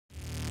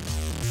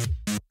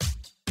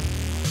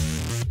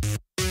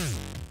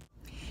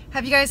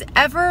Have you guys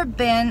ever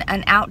been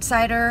an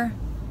outsider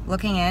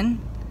looking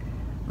in?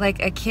 Like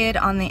a kid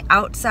on the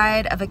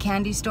outside of a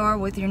candy store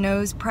with your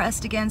nose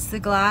pressed against the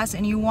glass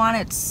and you want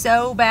it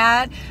so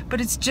bad,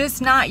 but it's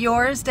just not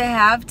yours to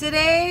have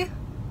today?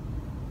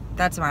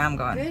 That's where I'm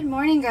going. Good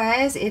morning,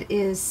 guys. It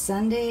is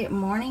Sunday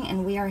morning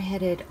and we are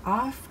headed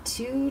off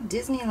to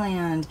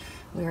Disneyland.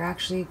 We're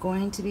actually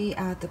going to be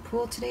at the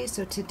pool today,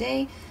 so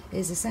today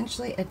is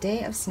essentially a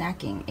day of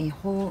snacking, a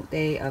whole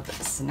day of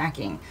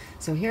snacking.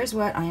 So here's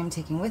what I am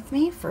taking with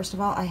me. First of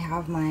all, I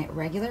have my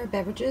regular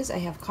beverages. I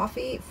have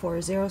coffee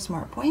for 0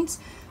 smart points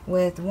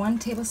with 1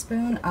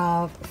 tablespoon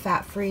of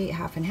fat-free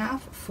half and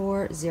half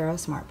for 0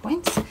 smart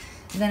points.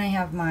 Then I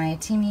have my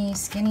Teamy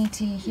Skinny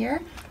Tea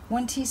here,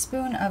 1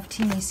 teaspoon of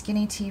Teamy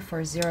Skinny Tea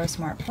for 0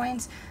 smart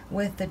points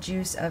with the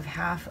juice of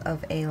half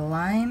of a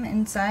lime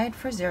inside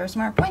for 0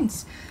 smart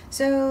points.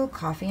 So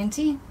coffee and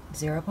tea,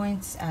 0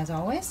 points as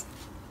always.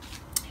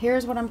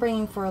 Here's what I'm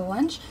bringing for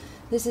lunch.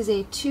 This is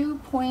a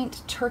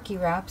 2-point turkey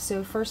wrap.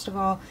 So first of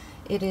all,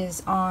 it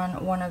is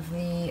on one of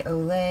the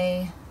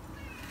Olay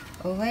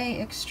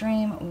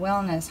Extreme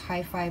Wellness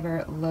High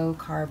Fiber Low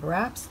Carb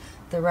wraps.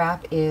 The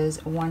wrap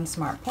is 1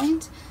 smart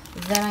point.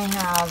 Then I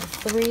have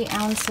 3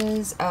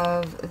 ounces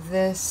of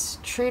this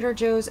Trader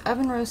Joe's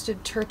oven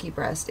roasted turkey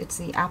breast. It's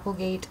the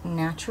Applegate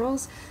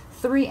Naturals.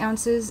 3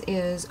 ounces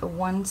is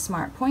 1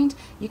 smart point.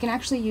 You can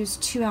actually use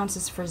 2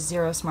 ounces for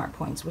 0 smart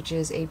points, which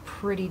is a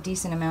pretty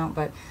decent amount,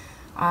 but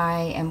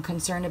I am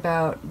concerned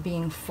about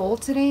being full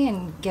today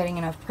and getting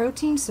enough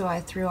protein, so I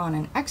threw on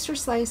an extra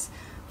slice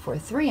for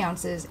 3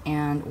 ounces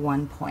and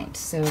 1 point.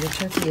 So the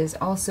turkey is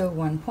also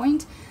 1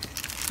 point.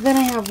 Then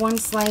I have 1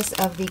 slice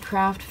of the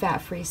Kraft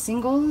Fat-Free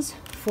Singles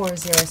for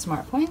 0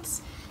 smart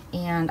points.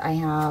 And I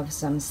have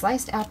some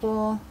sliced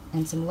apple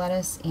and some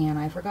lettuce, and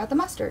I forgot the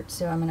mustard.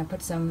 So I'm going to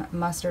put some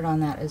mustard on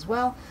that as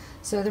well.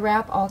 So the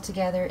wrap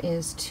altogether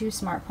is 2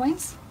 smart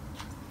points.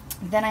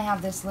 Then I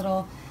have this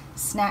little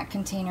snack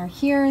container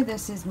here.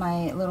 This is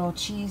my little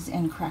cheese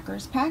and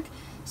crackers pack.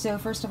 So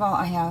first of all,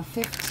 I have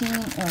 14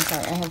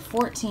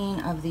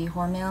 of the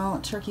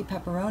Hormel turkey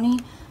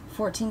pepperoni,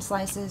 14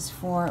 slices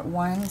for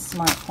 1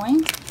 smart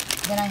point.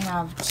 Then I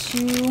have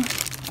 2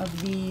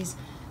 of these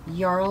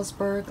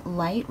Jarlsberg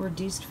light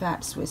reduced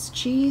fat Swiss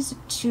cheese.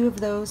 2 of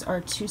those are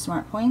 2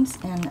 smart points,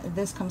 and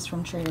this comes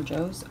from Trader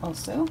Joe's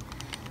also.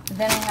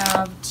 Then I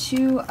have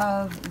 2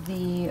 of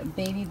the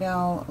Baby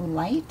Bell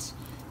light.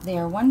 They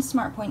are 1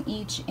 smart point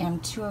each,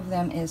 and 2 of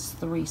them is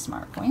 3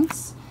 smart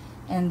points.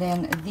 And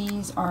then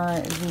these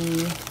are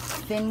the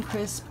Thin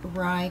Crisp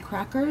Rye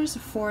crackers.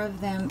 4 of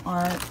them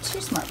are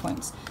 2 smart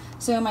points.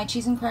 So my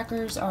cheese and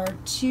crackers are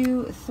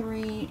 2,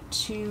 3,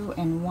 2,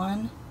 and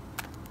 1.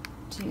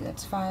 2,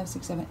 that's 5,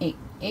 6, 7, 8.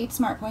 8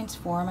 smart points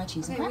for my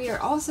cheese and crackers. We are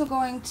also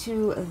going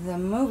to the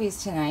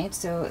movies tonight,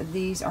 so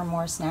these are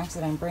more snacks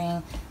that I'm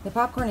bringing. The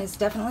popcorn is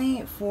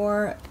definitely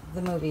for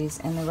the movies,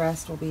 and the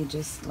rest will be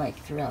just like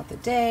throughout the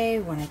day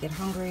when I get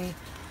hungry,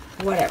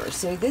 whatever.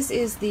 So this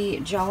is the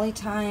Jolly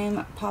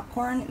Time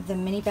popcorn, the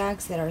mini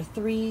bags that are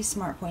 3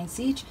 smart points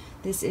each.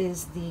 This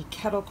is the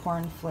kettle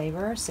corn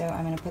flavor, so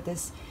I'm going to put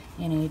this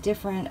in a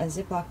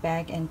Ziploc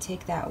bag and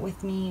take that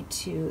with me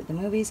to the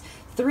movies.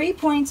 3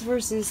 points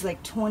versus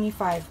like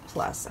 25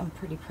 plus. I'm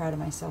pretty proud of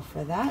myself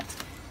for that.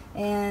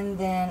 And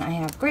then I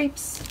have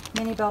grapes,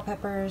 mini bell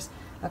peppers,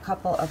 a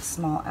couple of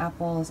small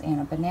apples,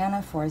 and a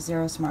banana for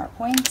 0 smart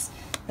points.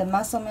 The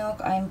muscle milk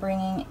I'm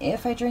bringing,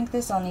 if I drink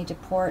this, I'll need to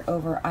pour it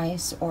over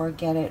ice or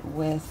get it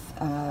with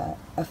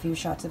a few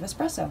shots of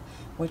espresso,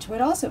 which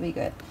would also be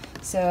good.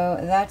 So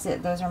that's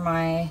it. Those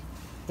are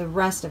the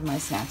rest of my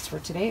snacks for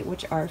today,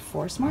 which are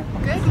 4 smart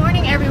points. Good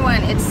morning,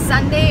 everyone. It's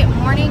Sunday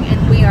morning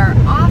and we are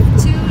off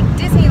to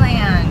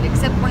Disneyland,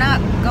 except we're not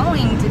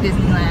going to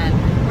Disneyland.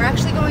 We're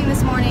actually going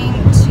this morning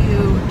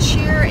to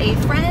cheer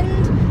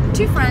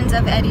two friends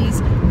of Eddie's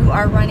who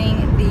are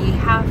running the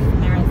half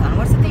marathon.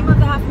 What's the theme of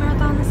the half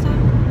marathon this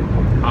time?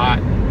 Hot.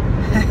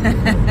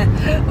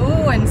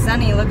 Ooh, and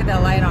sunny. Look at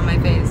that light on my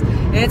face.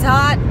 It's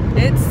hot.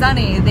 It's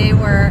sunny. They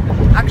were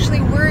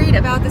actually worried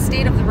about the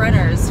state of the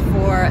runners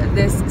for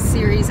this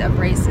series of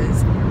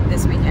races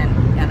this weekend,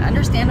 and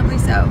understandably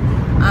so.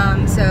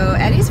 So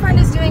Eddie's friend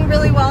is doing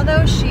really well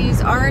though.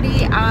 She's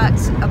already at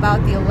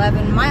about the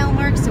 11-mile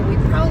mark, so we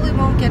probably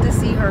won't get to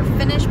see her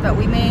finish, but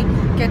we may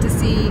get to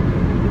see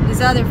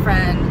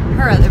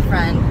her other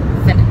friend,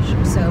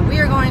 finish. So we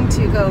are going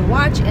to go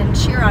watch and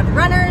cheer on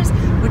runners,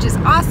 which is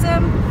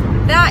awesome.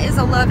 That is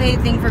a love-hate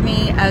thing for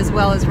me as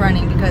well as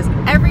running, because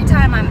every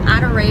time I'm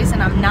at a race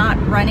and I'm not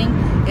running,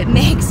 it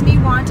makes me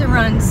want to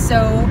run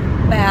so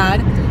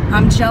bad.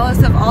 I'm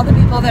jealous of all the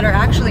people that are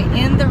actually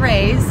in the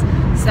race.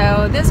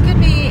 So this could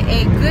be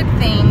a good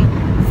thing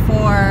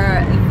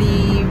for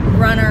the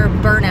runner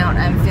burnout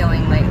I'm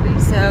feeling lately.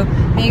 So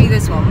maybe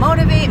this will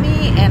motivate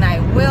me and I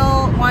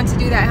will want to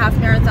do that half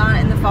marathon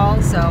in the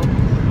fall. So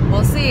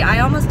we'll see. I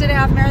almost did a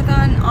half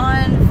marathon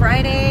on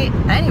Friday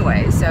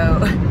anyway, so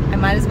I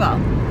might as well.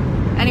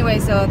 Anyway,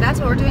 so that's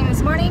what we're doing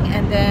this morning,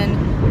 and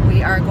then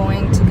we are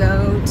going to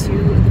go to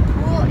the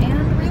pool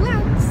and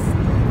relax.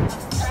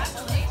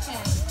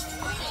 Congratulations.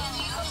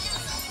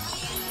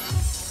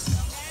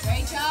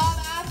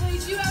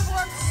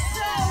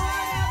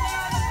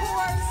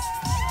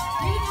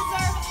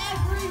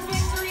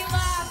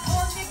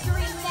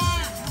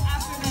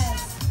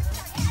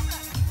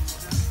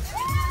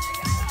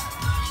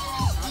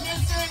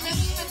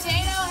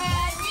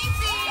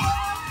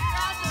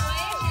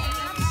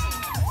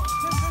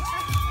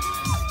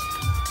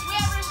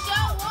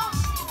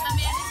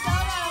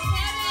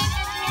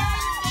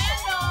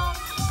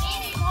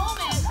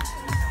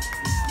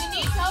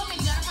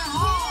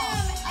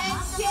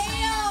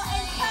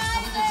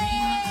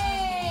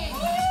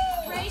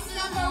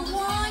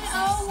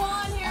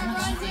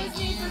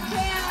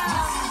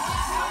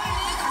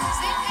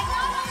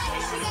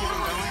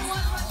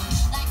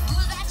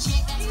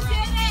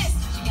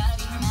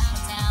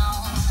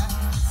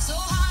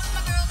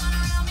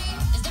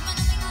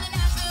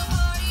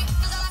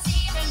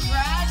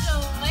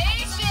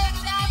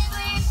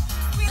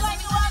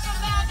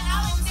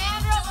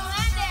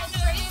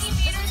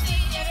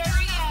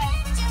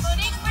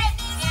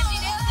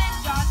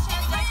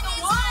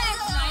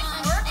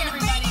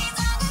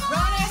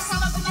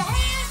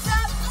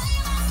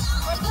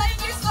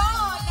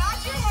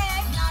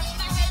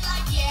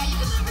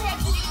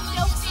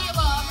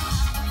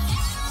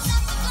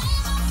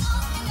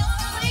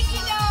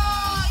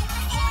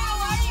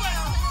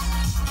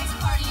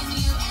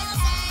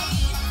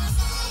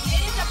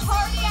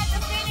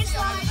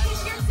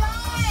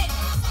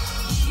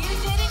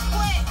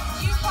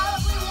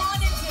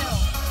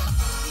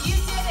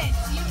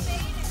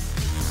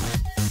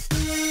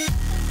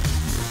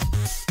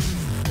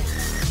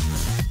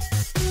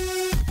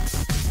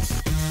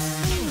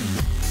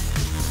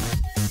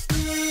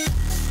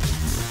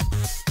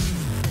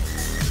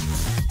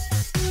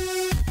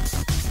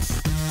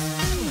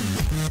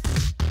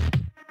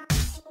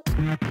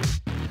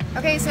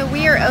 Okay, so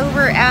we are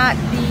over at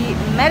the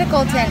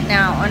medical tent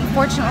now.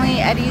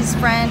 Unfortunately, Eddie's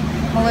friend,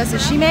 Melissa,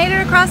 she made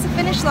it across the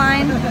finish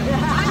line.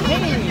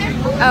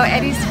 Oh,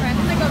 Eddie's friend.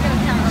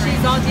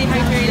 She's all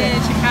dehydrated.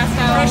 She passed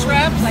out. Fresh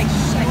reps? Like,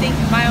 I think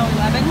mile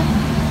 11.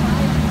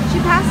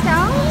 She passed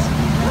out?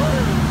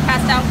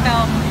 Passed out,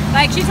 fell.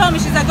 Like, she told me,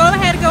 she's like, go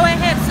ahead, go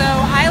ahead. So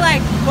I,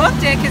 like,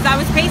 booked it because I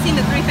was pacing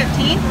the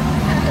 3:15.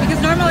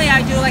 Because normally I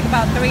do, like,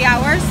 about 3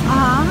 hours.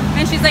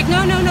 And she's like,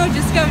 no,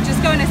 just go.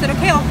 And I said,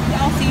 okay,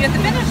 I'll see you at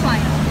the finish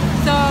line.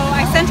 So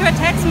I sent her a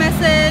text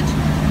message.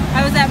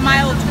 I was at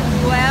mile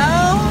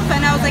 12,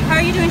 and I was like, how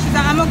are you doing? She's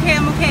like, I'm okay.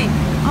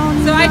 Oh,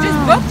 so no. I just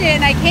booked it,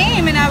 and I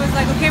came, and I was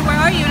like, okay, where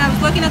are you? And I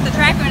was looking at the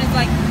tracker, and it's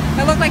like,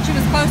 it looked like she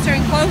was closer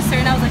and closer,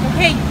 and I was like,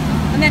 okay.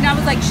 And then I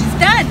was like, she's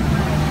done.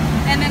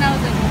 And then I was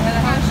like, where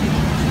the hell is she?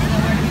 She's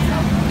nowhere to be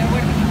found.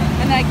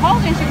 And then I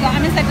called her, and she was like,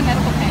 I'm inside the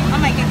medical tank.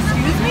 I'm like,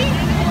 excuse me?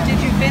 Did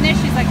you finish?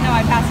 She's like, no,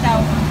 I passed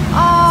out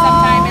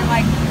sometime in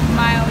like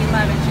mile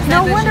 11. She said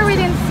no wonder we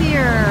didn't see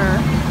her.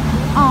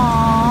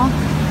 Aww.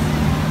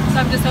 So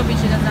I'm just hoping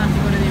she doesn't have to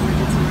go to the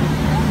emergency room.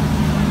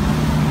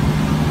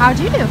 How'd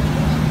you do?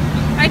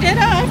 I did.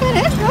 I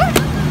finished.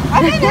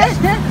 I finished.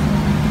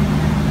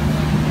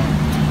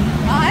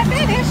 I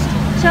finished.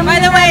 By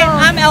the way,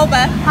 I'm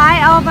Elba.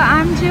 Hi, Elba.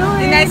 I'm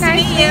Julie. Nice to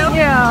meet you.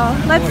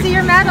 Let's see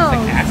your medals.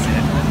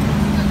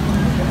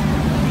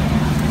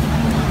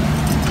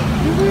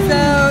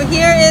 So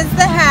here is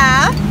the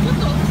half.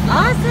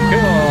 Awesome.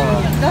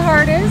 Cool. The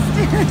hardest.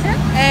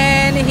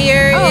 And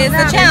here is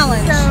the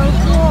challenge. So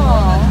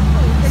cool.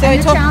 So and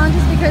the challenge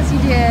is because you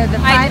did the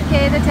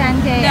 5K, the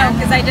 10K. No,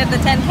 because I did the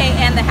 10K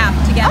and the half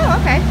together. Oh,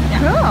 okay.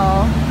 Yeah.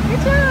 Cool.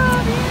 Good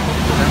job.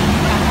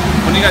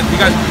 When you mentioned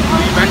it.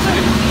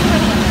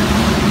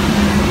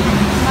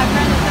 My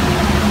friend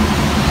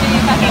she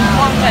fucking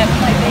wants it.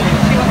 Like,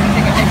 she wants to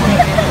take a picture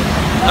of it.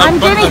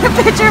 I'm getting a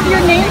picture of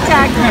your name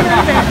tag.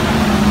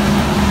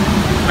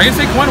 Are you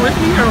gonna take one with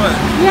me or what?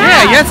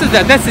 Yeah. Yes,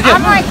 that's it.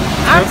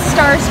 I'm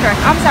starstruck.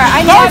 I'm sorry.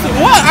 I No, know.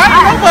 what?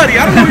 I'm nobody.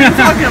 I don't know what you're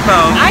talking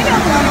about. I know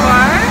who you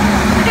are.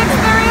 It's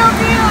the real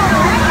deal.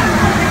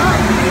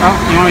 Oh,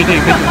 you want me to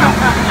take a picture now?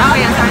 Oh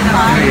yeah, sorry.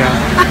 There you go.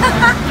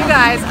 You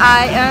guys,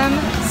 I am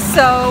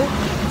so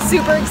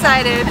super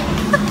excited.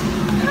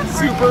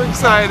 Super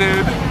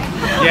excited.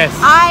 Yes.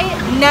 I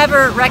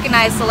never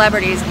recognize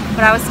celebrities,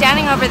 but I was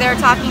standing over there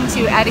talking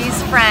to Eddie's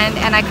friend,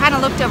 and I kind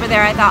of looked over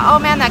there. I thought, oh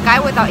man, that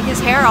guy with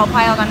his hair all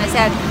piled on his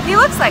head, he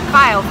looks like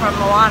Kyle from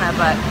Moana,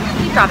 but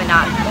he's probably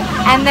not.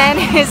 And then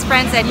his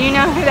friend said, you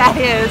know who that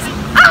is?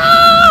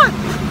 Ah!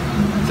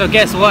 So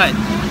guess what?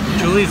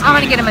 I'm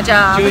gonna get him a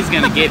job. Julie's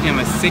gonna get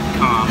him a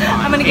sitcom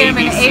on I'm gonna get him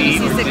an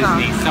ABC or sitcom.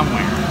 Disney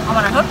somewhere. I'm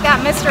gonna hook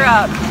that mister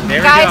up.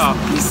 There we Guys, go.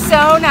 he's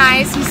so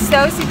nice. He's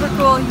so super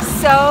cool. He's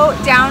so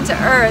down to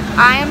earth.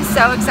 I am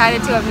so excited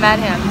to have met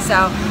him.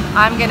 So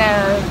I'm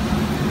gonna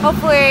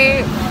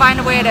hopefully find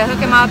a way to hook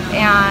him up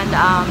and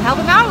help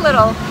him out a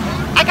little.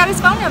 I got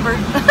his phone number.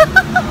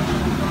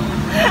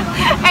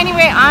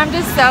 Anyway, I'm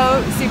just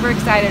so super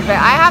excited. But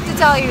I have to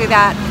tell you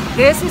that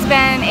this has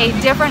been a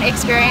different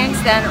experience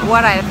than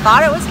what I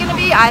thought it was going to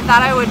be. I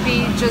thought I would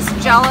be just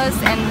jealous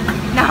and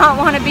not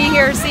want to be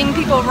here seeing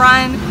people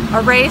run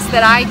a race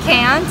that I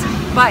can't.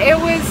 But it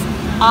was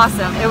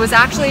awesome. It was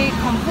actually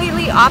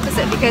completely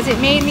opposite because it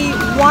made me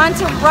want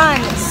to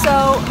run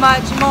so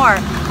much more,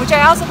 which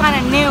I also kind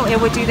of knew it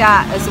would do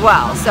that as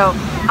well. So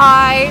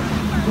I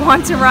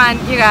want to run,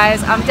 you guys.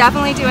 I'm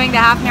definitely doing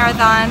the half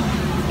marathon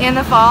in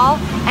the fall,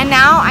 and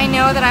now I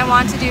know that I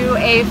want to do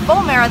a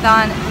full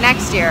marathon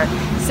next year.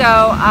 So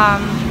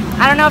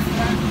I don't know if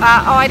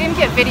oh, I didn't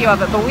get video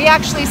of it, but we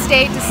actually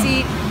stayed to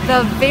see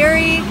the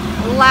very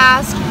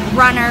last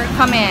runner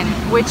come in,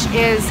 which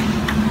is,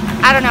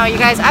 I don't know,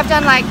 you guys, I've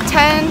done like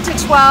 10 to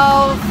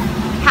 12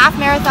 half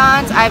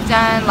marathons. I've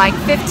done like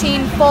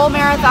 15 full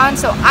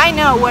marathons, so I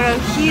know what a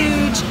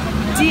huge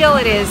deal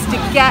it is to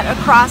get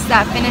across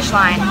that finish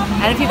line.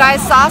 And if you guys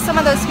saw some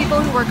of those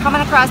people who were coming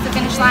across the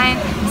finish line,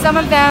 some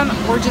of them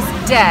were just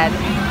dead.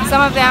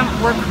 Some of them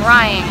were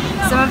crying.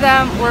 Some of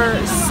them were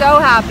so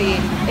happy.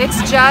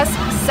 It's just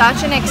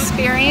such an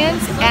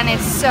experience, and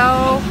it's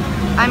so,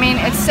 I mean,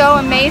 it's so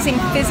amazing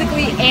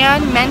physically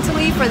and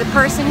mentally for the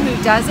person who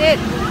does it.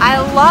 I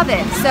love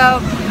it.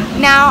 So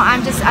now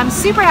I'm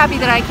super happy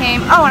that I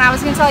came. Oh, and I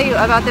was gonna tell you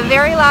about the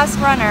very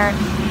last runner.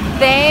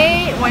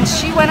 When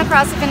she went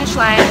across the finish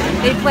line,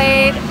 they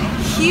played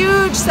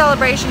huge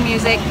celebration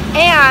music,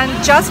 and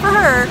just for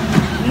her,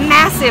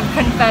 massive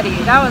confetti.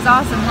 That was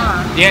awesome,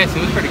 huh? Yes,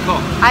 it was pretty cool.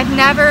 I've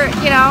never,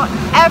 you know,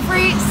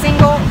 every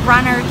single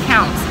runner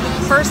counts,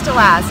 first to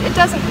last. It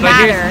doesn't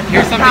matter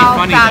here's something how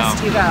funny,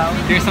 fast though. you go.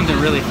 Here's something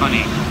really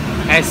funny.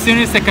 As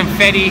soon as the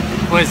confetti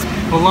was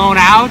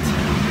blown out,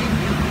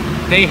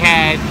 they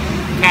had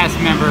cast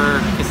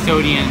member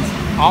custodians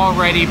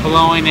already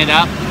blowing it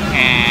up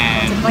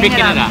and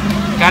picking it up.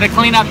 Gotta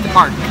clean up the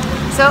park.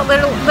 So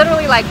it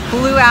literally like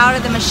blew out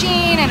of the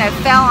machine, and it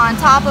fell on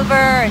top of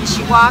her, and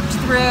she walked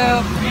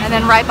through, and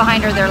then right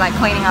behind her they're like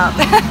cleaning up.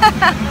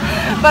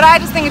 But I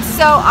just think it's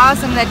so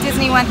awesome that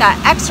Disney went that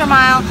extra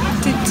mile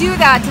to do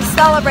that to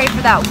celebrate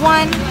for that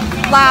one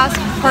last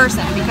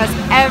person, because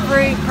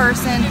every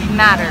person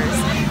matters.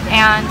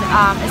 And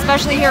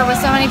especially here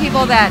with so many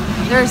people that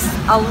there's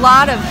a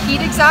lot of heat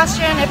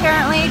exhaustion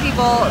apparently,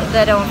 people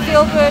that don't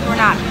feel good, we're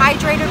not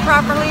hydrated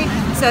properly.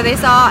 So they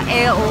saw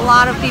a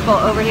lot of people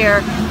over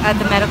here at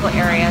the medical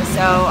area.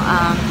 So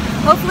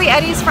hopefully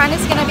Eddie's friend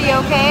is gonna be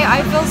okay.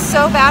 I feel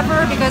so bad for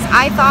her because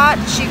I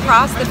thought she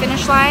crossed the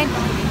finish line.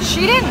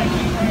 She didn't.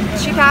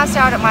 She passed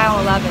out at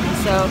mile 11.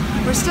 So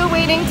we're still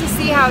waiting to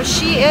see how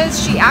she is.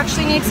 She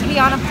actually needs to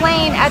be on a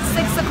plane at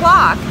 6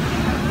 o'clock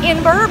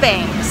in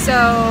Burbank. So,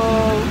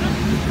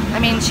 I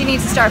mean, she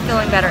needs to start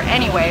feeling better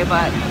anyway,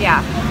 but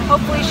yeah,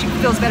 hopefully she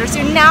feels better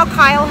soon. Now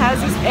Kyle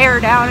has his hair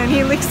down and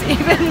he looks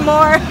even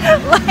more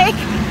like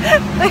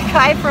the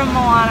guy from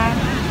Moana.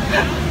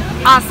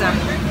 Awesome.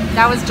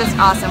 That was just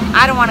awesome.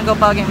 I don't want to go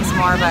bug him some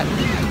more, but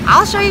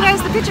I'll show you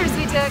guys the pictures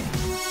we took.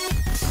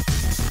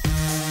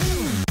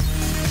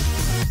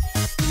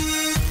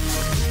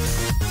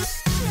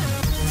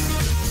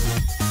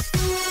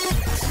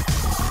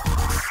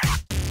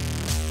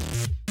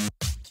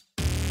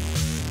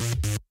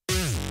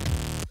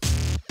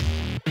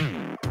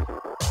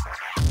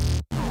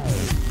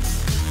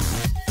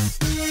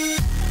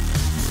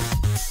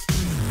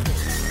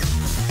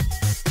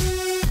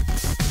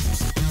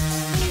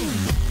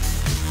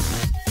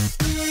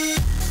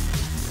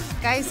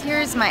 Guys,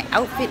 here's my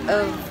outfit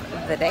of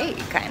the day,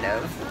 kind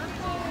of.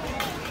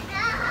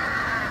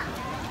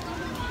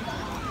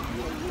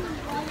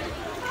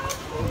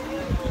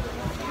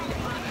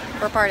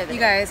 For part of it. You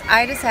guys,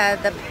 I just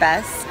had the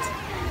best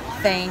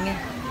thing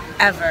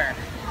ever.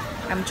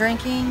 I'm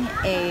drinking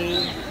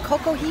a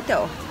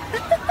cocojito.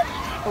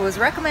 It was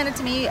recommended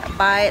to me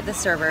by the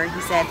server.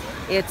 He said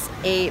it's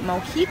a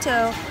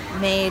mojito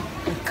made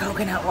with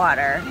coconut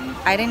water.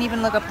 I didn't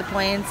even look up the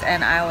points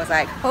and I was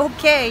like,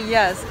 okay,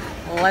 yes.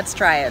 Let's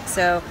try it.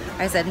 So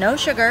I said no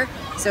sugar,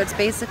 so it's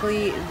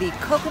basically the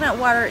coconut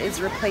water is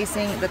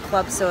replacing the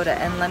club soda,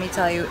 and let me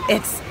tell you,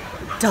 it's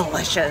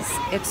delicious.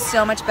 It's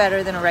so much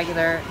better than a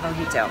regular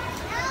mojito.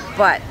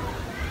 But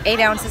 8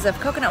 ounces of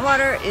coconut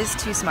water is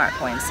 2 smart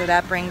points, so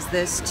that brings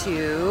this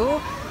to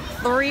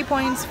 3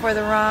 points for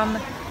the rum,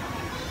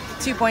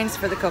 2 points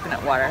for the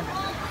coconut water.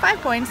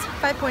 5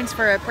 points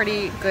for a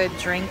pretty good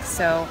drink.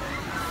 So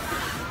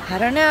I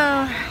don't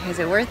know, is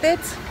it worth it?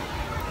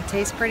 It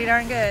tastes pretty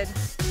darn good.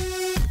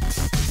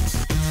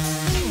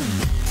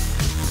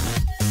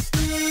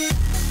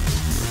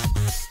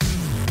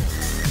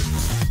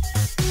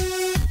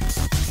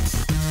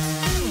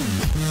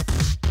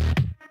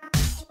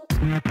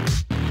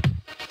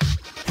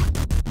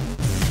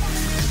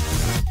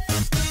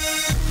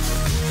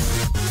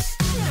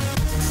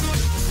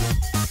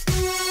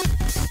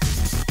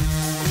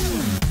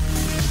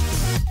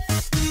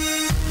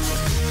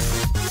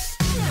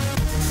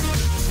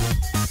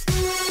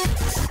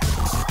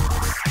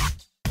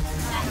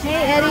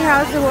 Hey Eddie,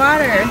 how's the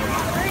water?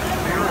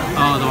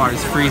 Oh, the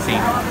water's freezing.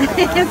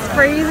 It's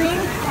freezing?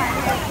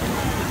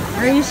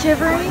 Are you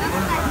shivering?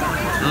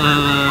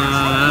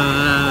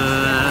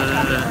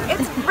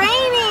 It's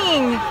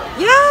raining!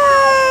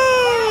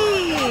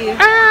 Yay!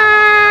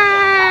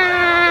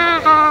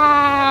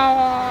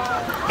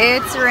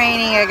 It's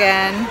raining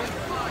again.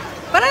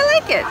 But I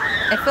like it.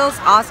 It feels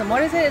awesome.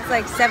 What is it? It's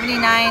like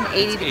 79,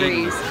 80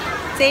 degrees.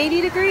 It's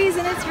 80 degrees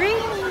and it's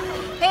raining.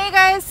 Hey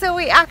guys, so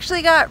we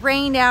actually got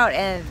rained out,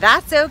 and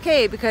that's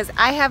okay because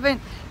I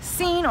haven't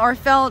seen or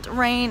felt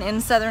rain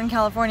in Southern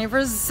California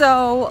for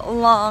so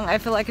long. I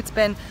feel like it's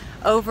been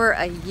over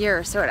a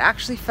year, so it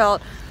actually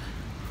felt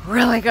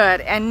really good.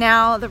 And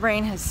now the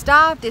rain has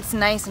stopped. It's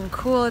nice and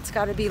cool. It's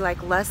got to be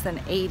like less than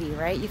 80,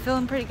 right? You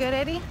feeling pretty good,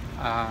 Eddie?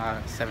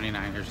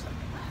 79 or so.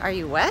 Are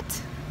you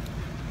wet?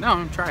 No,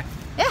 I'm dry.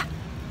 Yeah,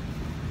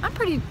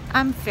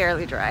 I'm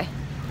fairly dry.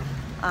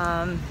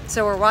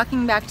 So we're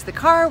walking back to the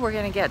car. We're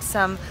gonna get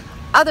some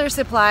other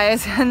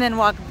supplies and then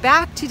walk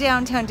back to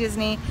downtown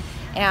Disney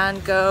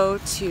and go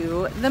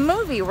to the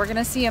movie. We're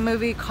gonna see a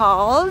movie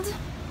called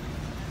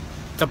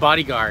The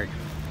Bodyguard.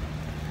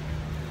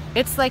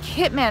 It's like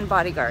Hitman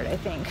Bodyguard, I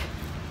think.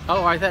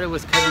 Oh, I thought it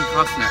was Kevin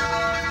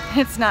Costner.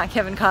 It's not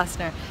Kevin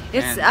Costner.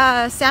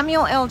 It's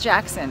Samuel L.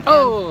 Jackson.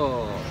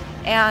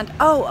 And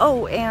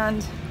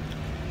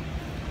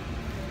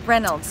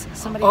Reynolds.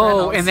 Somebody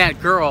Reynolds. And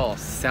that girl,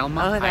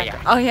 Selma.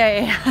 Oh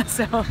yeah.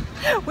 So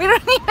we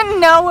don't even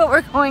know what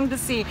we're going to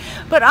see.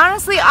 But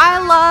honestly, I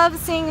love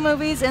seeing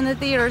movies in the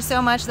theater so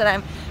much that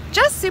I'm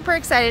just super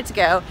excited to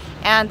go.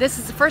 And this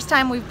is the first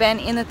time we've been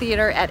in the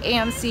theater at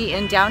AMC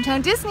in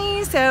downtown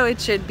Disney, so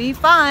it should be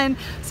fun.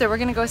 So we're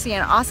gonna go see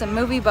an awesome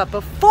movie. But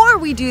before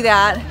we do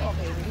that,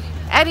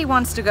 Eddie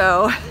wants to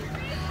go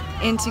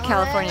into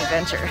California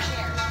Adventure.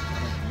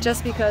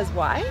 Just because,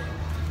 why?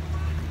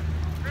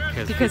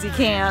 Because he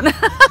can.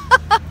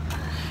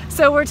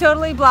 So we're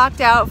totally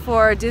blocked out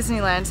for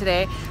Disneyland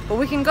today, but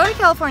we can go to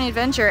California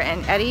Adventure,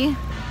 and Eddie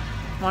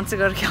wants to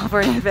go to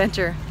California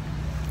Adventure.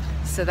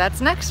 So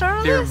that's next on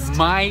our list. There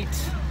might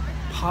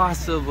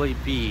possibly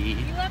be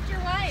You left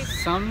your wife.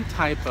 some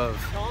type of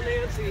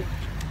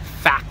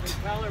fact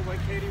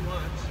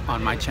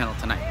on my channel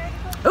tonight.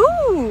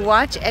 Ooh,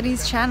 watch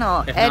Eddie's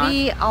channel. If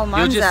Eddie not,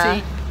 Almanza. you'll just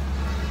see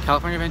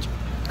California Adventure.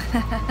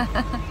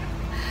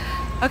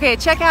 Okay,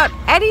 check out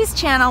Eddie's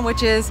channel,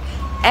 which is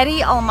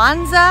Eddie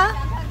Almanza,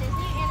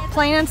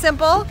 plain and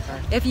simple.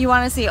 If you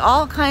want to see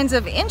all kinds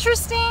of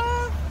interesting,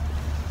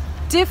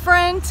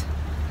 different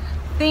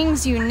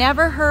things you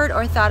never heard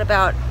or thought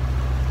about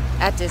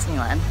at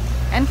Disneyland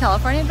and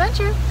California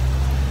Adventure.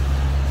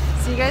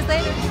 See you guys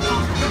later.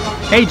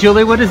 Hey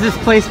Julie, what is this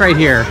place right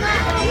here?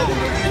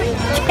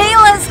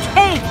 Kayla's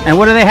Cake. And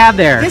what do they have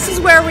there? This is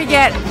where we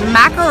get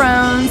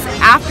macarons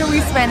after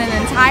we spend an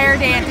entire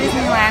day at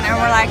Disneyland, and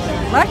we're like,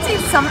 let's eat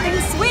something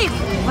sweet.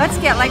 Let's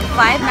get like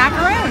 5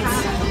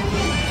 macarons.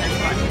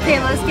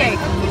 Kayla's Cake.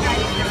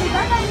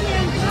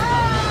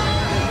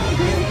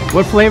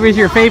 What flavor is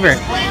your favorite?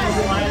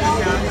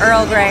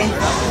 Earl Grey.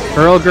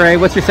 Earl Grey.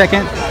 What's your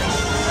second?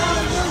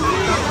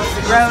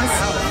 Rose.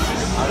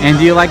 And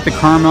do you like the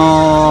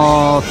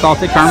caramel,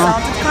 salted caramel?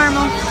 Salted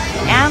caramel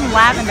and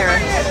lavender.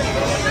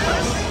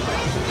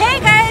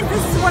 Hey guys,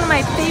 this is one of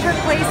my favorite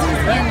places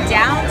in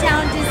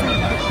downtown Disney.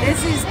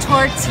 This is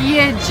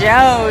Tortilla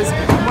Joe's,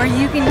 where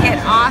you can get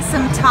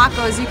awesome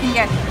tacos. You can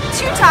get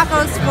 2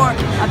 tacos for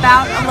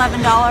about $11.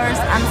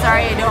 I'm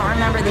sorry, I don't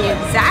remember the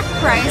exact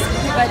price,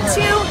 but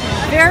 2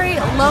 very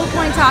low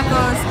point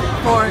tacos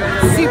for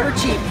super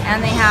cheap.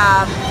 And they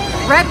have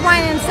red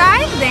wine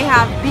inside, they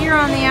have beer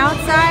on the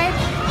outside,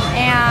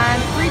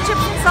 and free chips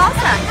and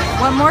salsa.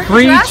 What more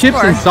could you ask Free chips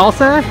for? and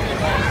salsa?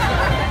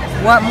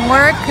 What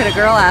more could a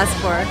girl ask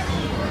for?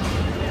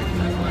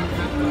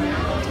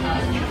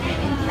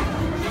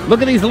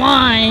 Look at these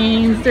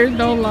lines. There's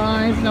no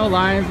lines, no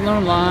lines, no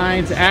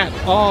lines at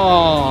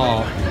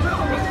all.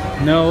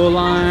 No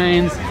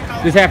lines.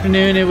 This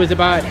afternoon it was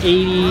about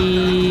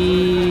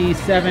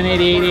 87,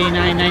 88,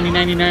 89, 90,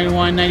 90,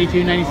 91,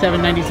 92,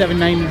 97, 97,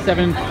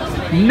 97,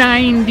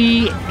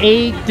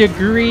 98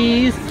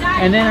 degrees.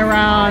 And then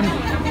around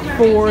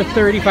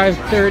 4:30,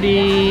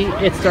 5:30,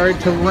 it started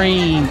to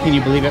rain. Can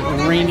you believe it?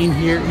 Raining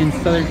here in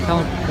Southern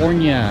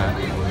California.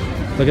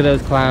 Look at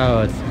those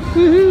clouds.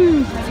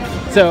 Woohoo!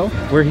 So,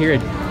 we're here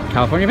at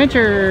California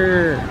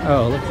Adventure.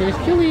 Oh, look, there's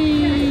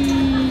Julie.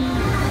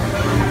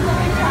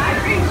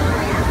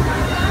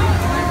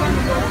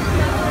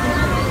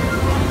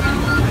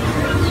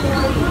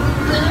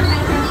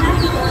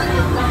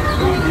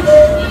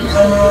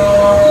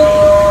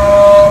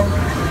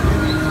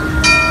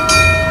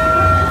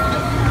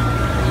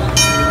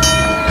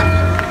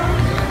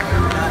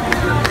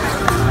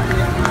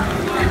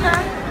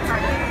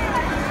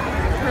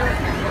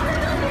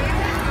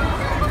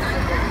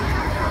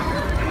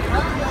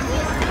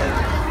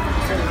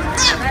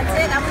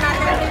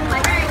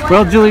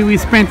 Well, Julie, we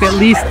spent at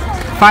least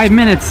 5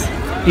 minutes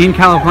in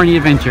California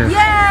Adventure.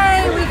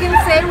 Yay! We can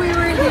say we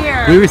were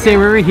here. We would say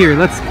we were here.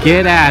 Let's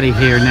get out of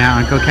here now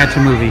and go catch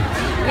a movie.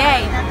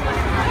 Yay!